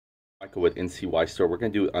Michael with NCY Store. We're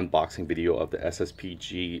going to do an unboxing video of the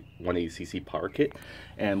SSP-G 180cc power kit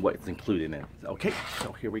and what's included in it. Okay,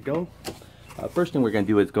 so here we go. First thing we're going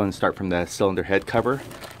to do is go and start from the cylinder head cover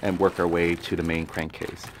and work our way to the main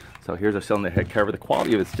crankcase. So here's our cylinder head cover. The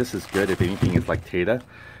quality of it's just as good, if anything, it's like Tata.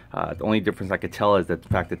 The only difference I could tell is that the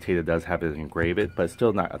fact that Tata does have it engrave it, but it's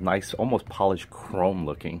still not a nice, almost polished chrome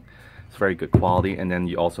looking. It's very good quality. And then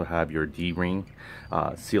you also have your D-ring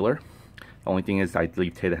sealer. The only thing is I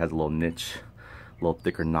believe Tata has a little niche, a little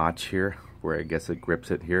thicker notch here where I guess it grips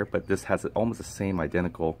it here, but this has almost the same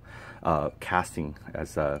identical casting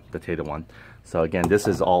as the Tata one. So again, this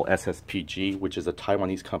is all SSP-G, which is a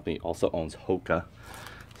Taiwanese company, also owns Hoka.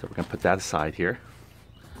 So we're gonna put that aside here.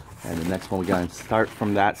 And the next one we gotta start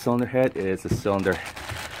from that cylinder head is the cylinder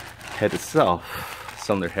head itself.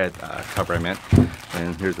 Cylinder head cover I meant.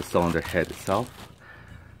 And here's the cylinder head itself.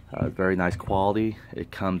 Very nice quality.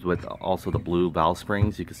 It comes with also the blue valve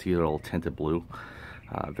springs. You can see a little tinted blue.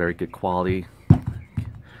 Very good quality.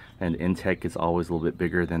 And intake is always a little bit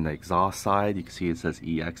bigger than the exhaust side. You can see it says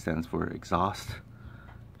EX, stands for exhaust,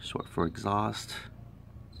 short for exhaust.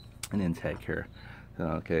 And intake here.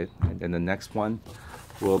 Okay, and then the next one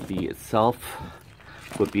will be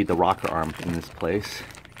the rocker arm in this place.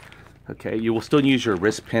 Okay, you will still use your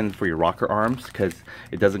wrist pin for your rocker arms because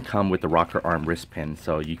it doesn't come with the rocker arm wrist pin.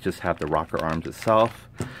 So you just have the rocker arms itself,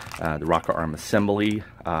 the rocker arm assembly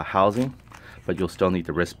housing, but you'll still need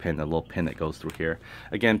the wrist pin, the little pin that goes through here.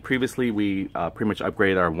 Again, previously we pretty much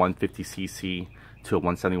upgraded our 150cc to a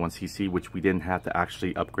 171cc, which we didn't have to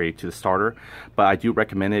actually upgrade to the starter. But I do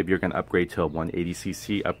recommend it if you're going to upgrade to a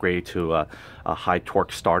 180cc, upgrade to a high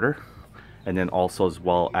torque starter. And then also as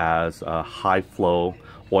well as a high flow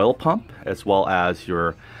oil pump, as well as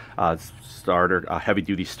your starter, heavy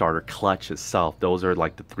duty starter clutch itself. Those are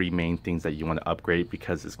like the three main things that you want to upgrade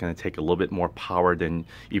because it's going to take a little bit more power than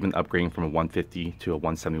even upgrading from a 150 to a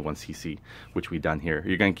 171cc, which we've done here.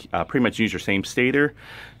 You're going to pretty much use your same stator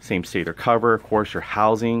cover, of course, your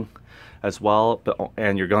housing as well,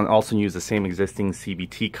 and you're going to also use the same existing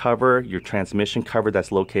CVT cover, your transmission cover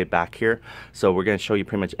that's located back here. So we're going to show you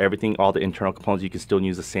pretty much everything, all the internal components. You can still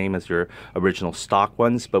use the same as your original stock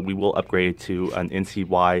ones, but we will upgrade to an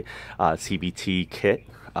NCY CVT kit.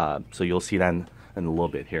 So you'll see that in a little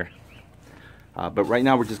bit here. But right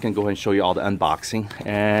now we're just going to go ahead and show you all the unboxing.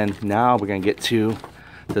 And now we're going to get to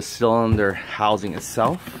the cylinder housing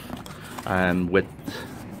itself and with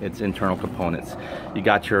its internal components. You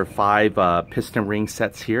got your 5 piston ring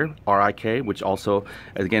sets here, RIK, which also,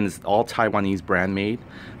 again, is all Taiwanese brand made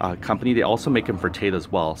company. They also make them for Tata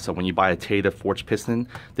as well. So when you buy a Tata forged piston,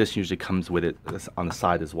 this usually comes with it on the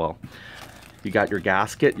side as well. You got your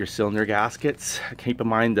gasket, your cylinder gaskets. Keep in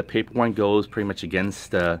mind the paper one goes pretty much against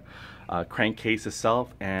the crankcase itself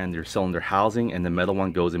and your cylinder housing, and the metal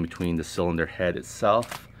one goes in between the cylinder head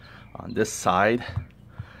itself on this side.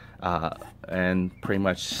 And pretty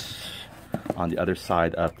much on the other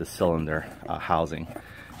side of the cylinder housing.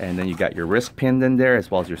 And then you got your wrist pin in there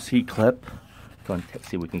as well as your C-clip. Go and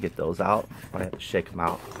see if we can get those out. I have to shake them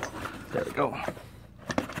out. There we go.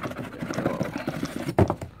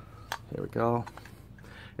 There we go.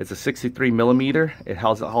 It's a 63 millimeter. It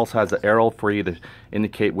also has an arrow for you to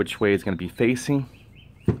indicate which way it's going to be facing.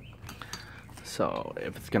 So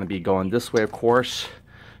if it's going to be going this way, of course,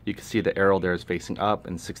 you can see the arrow there is facing up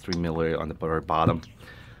and 63 millimeter on the very bottom.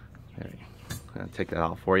 There, I'm going to take that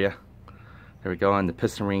out for you. There we go, and the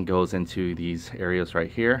piston ring goes into these areas right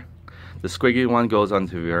here. The squiggly one goes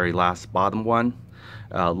onto the very last bottom one,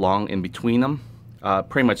 long in between them.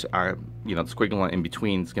 Pretty much, you know, the squiggly one in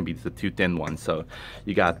between is going to be the two thin ones. So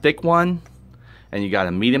you got a thick one, and you got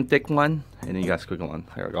a medium thick one, and then you got a squiggly one.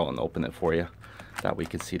 There we go, and open it for you. That way you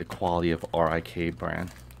can see the quality of RIK brand.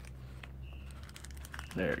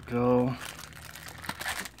 There you go.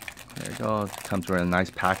 There you go. It comes with a nice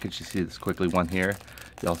package. You see this squiggly one here.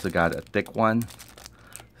 You also got a thick one.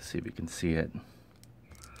 Let's see if you can see it.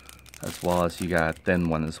 As well as you got a thin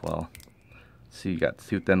one as well. See, you got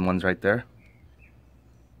 2 thin ones right there.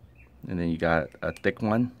 And then you got a thick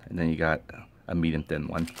one. And then you got a medium thin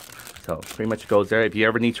one. So pretty much goes there. If you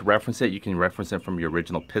ever need to reference it, you can reference it from your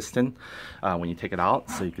original piston when you take it out.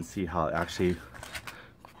 So you can see how it actually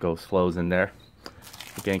flows in there.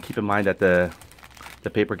 Again, keep in mind that the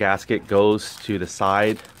paper gasket goes to the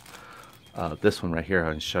side. This one right here,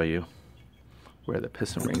 I'll show you where the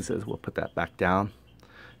piston rings is. We'll put that back down.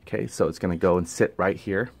 Okay, so it's going to go and sit right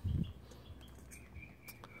here.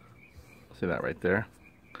 See that right there?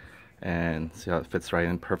 And see how it fits right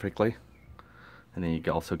in perfectly. And then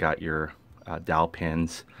you also got your dowel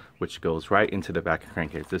pins, which goes right into the back of the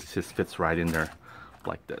crankcase. This just fits right in there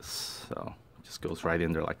like this. So Just goes right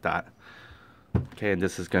in there like that. Okay, and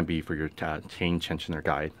this is going to be for your chain tensioner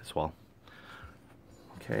guide as well.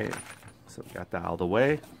 Okay, so we got that out of the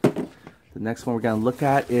way. The next one we're going to look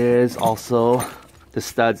at is also the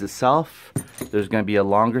studs itself. There's going to be a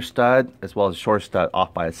longer stud as well as a short stud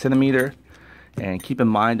off by 1 centimeter. And keep in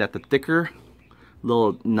mind that the thicker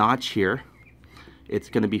little notch here, it's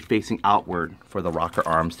going to be facing outward for the rocker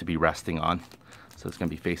arms to be resting on. So it's going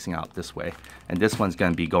to be facing out this way. And this one's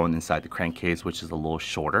going to be going inside the crankcase, which is a little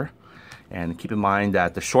shorter. And keep in mind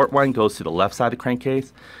that the short one goes to the left side of the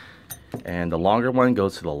crankcase, and the longer one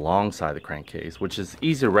goes to the long side of the crankcase, which is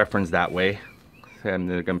easier to reference that way. And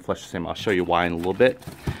they're going to flush the same. I'll show you why in a little bit.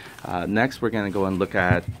 Next, we're going to go and look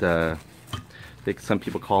at the, some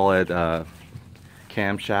people call it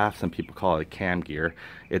camshaft, some people call it cam gear.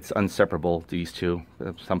 It's inseparable, these two.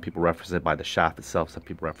 Some people reference it by the shaft itself, some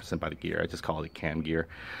people reference it by the gear. I just call it cam gear.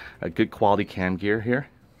 A good quality cam gear here.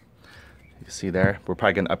 You can see there, we're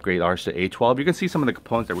probably going to upgrade ours to A12. You can see some of the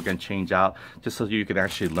components that we're going to change out just so you can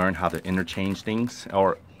actually learn how to interchange things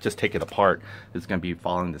or just take it apart. It's going to be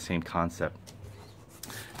following the same concept.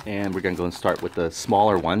 And we're going to go and start with the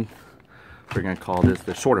smaller one. We're going to call this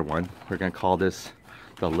the shorter one. We're going to call this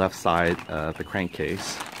the left side of the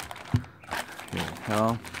crankcase. Here we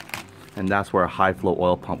go. And that's where a high flow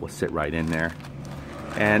oil pump will sit right in there.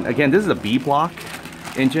 And again, this is a B block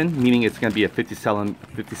engine, meaning it's going to be a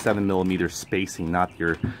 57 millimeter spacing, not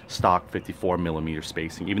your stock 54 millimeter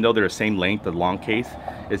spacing. Even though they're the same length, the long case,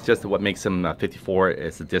 it's just what makes them 54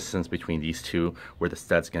 is the distance between these two where the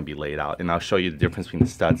stud's going to be laid out. And I'll show you the difference between the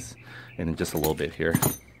studs in just a little bit here.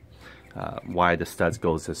 Why the studs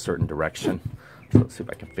goes a certain direction. So let's see if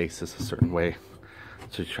I can face this a certain way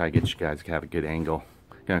to try to get you guys to have a good angle.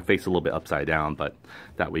 Going to face a little bit upside down, but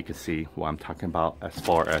that way you can see what I'm talking about as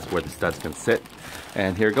far as where the studs can sit.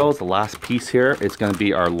 And here goes the last piece here. It's going to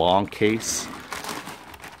be our long case.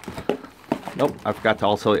 Nope, I forgot to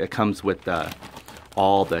also, it comes with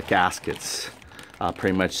all the gaskets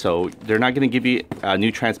pretty much. So they're not going to give you a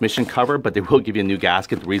new transmission cover, but they will give you a new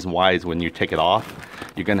gasket. The reason why is when you take it off,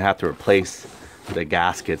 you're going to have to replace the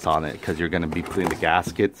gaskets on it because you're going to be putting the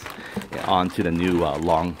gaskets onto the new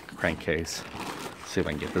long crankcase. See if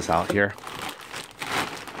I can get this out here.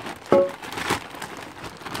 Okay.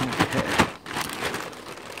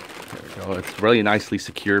 There we go. It's really nicely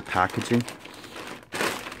secure packaging.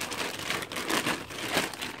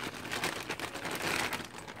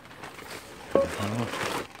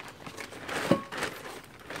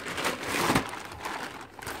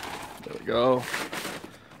 There we go.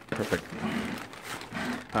 Perfect.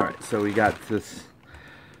 All right, so we got this.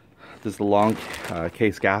 This is the long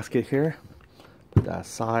case gasket here. Put that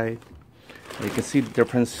aside. And you can see the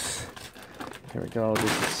difference. There we go.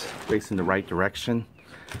 This is facing the right direction,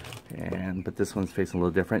 but this one's facing a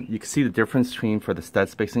little different. You can see the difference between for the stud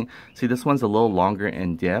spacing. See, this one's a little longer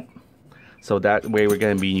in depth, so that way we're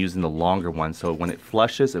going to be using the longer one. So when it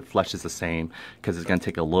flushes the same because it's going to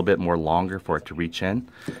take a little bit more longer for it to reach in.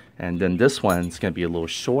 And then this one's going to be a little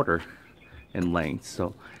shorter in length,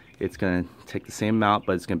 so it's going to take the same amount,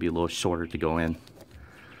 but it's going to be a little shorter to go in.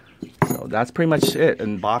 So that's pretty much it,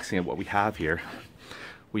 unboxing of what we have here.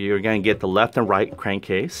 We are going to get the left and right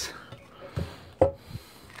crankcase.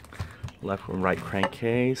 Left and right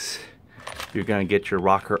crankcase. You're going to get your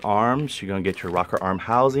rocker arms. You're going to get your rocker arm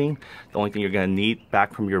housing. The only thing you're going to need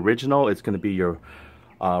back from your original is going to be your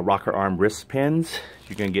rocker arm wrist pins.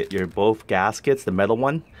 You're going to get your both gaskets, the metal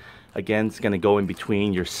one. Again, it's going to go in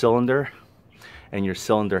between your cylinder and your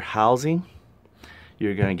cylinder housing.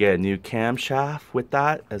 You're going to get a new camshaft with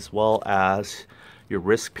that, as well as your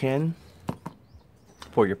wrist pin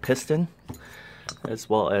for your piston, as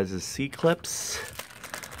well as the C-clips.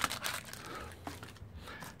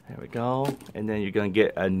 There we go. And then you're going to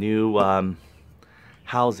get a new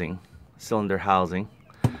housing, cylinder housing,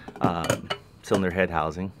 cylinder head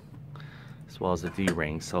housing, as well as the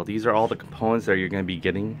D-ring. So these are all the components that you're going to be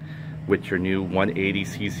getting with your new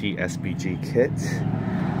 180cc SSP-G kit.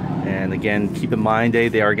 And again, keep in mind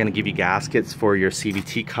they are going to give you gaskets for your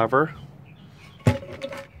CVT cover.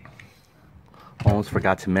 Almost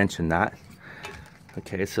forgot to mention that.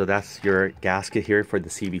 Okay, so that's your gasket here for the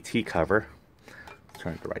CVT cover.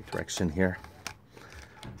 Turn it the right direction here.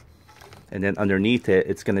 And then underneath it,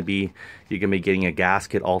 it's going to be, you're going to be getting a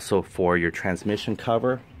gasket also for your transmission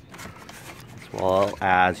cover, as well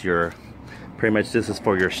as your, pretty much this is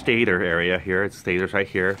for your stator area here. It's stator's right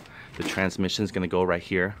here. The transmission is going to go right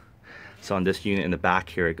here. So on this unit in the back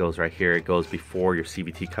here, it goes right here. It goes before your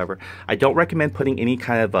CVT cover. I don't recommend putting any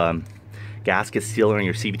kind of gasket sealer on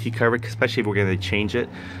your CVT cover, especially if we're going to change it.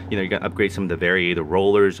 You know, you're going to upgrade some of the variator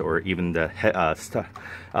rollers or even the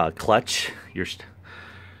clutch, your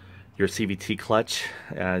CVT clutch,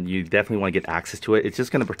 and you definitely want to get access to it. It's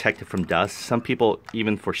just going to protect it from dust. Some people,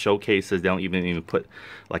 even for showcases, they don't even put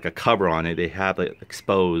like a cover on it. They have it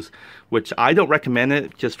exposed, which I don't recommend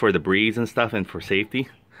it, just for the breeze and stuff and for safety.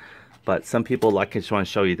 But some people, like, I just want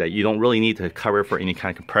to show you that you don't really need to cover for any kind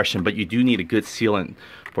of compression, but you do need a good sealant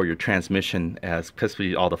for your transmission,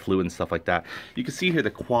 especially all the fluid and stuff like that. You can see here the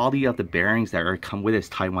quality of the bearings that are come with is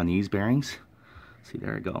Taiwanese bearings. See,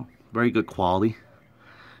 there we go. Very good quality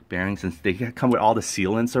bearings, and they come with all the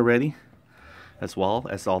sealants already, as well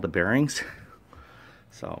as all the bearings.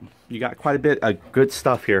 So you got quite a bit of good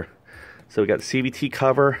stuff here. So we got the CVT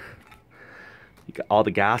cover, you got all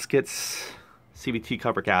the gaskets, CVT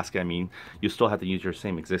cover gasket. I mean, you still have to use your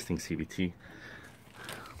same existing CVT.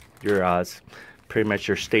 Your pretty much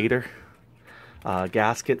your stator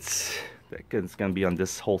gaskets. It's going to be on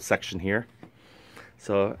this whole section here.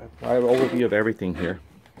 So I have an overview of everything here.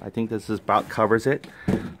 I think this is about covers it.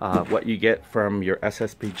 What you get from your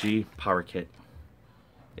SSP-G power kit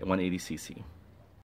at 180cc.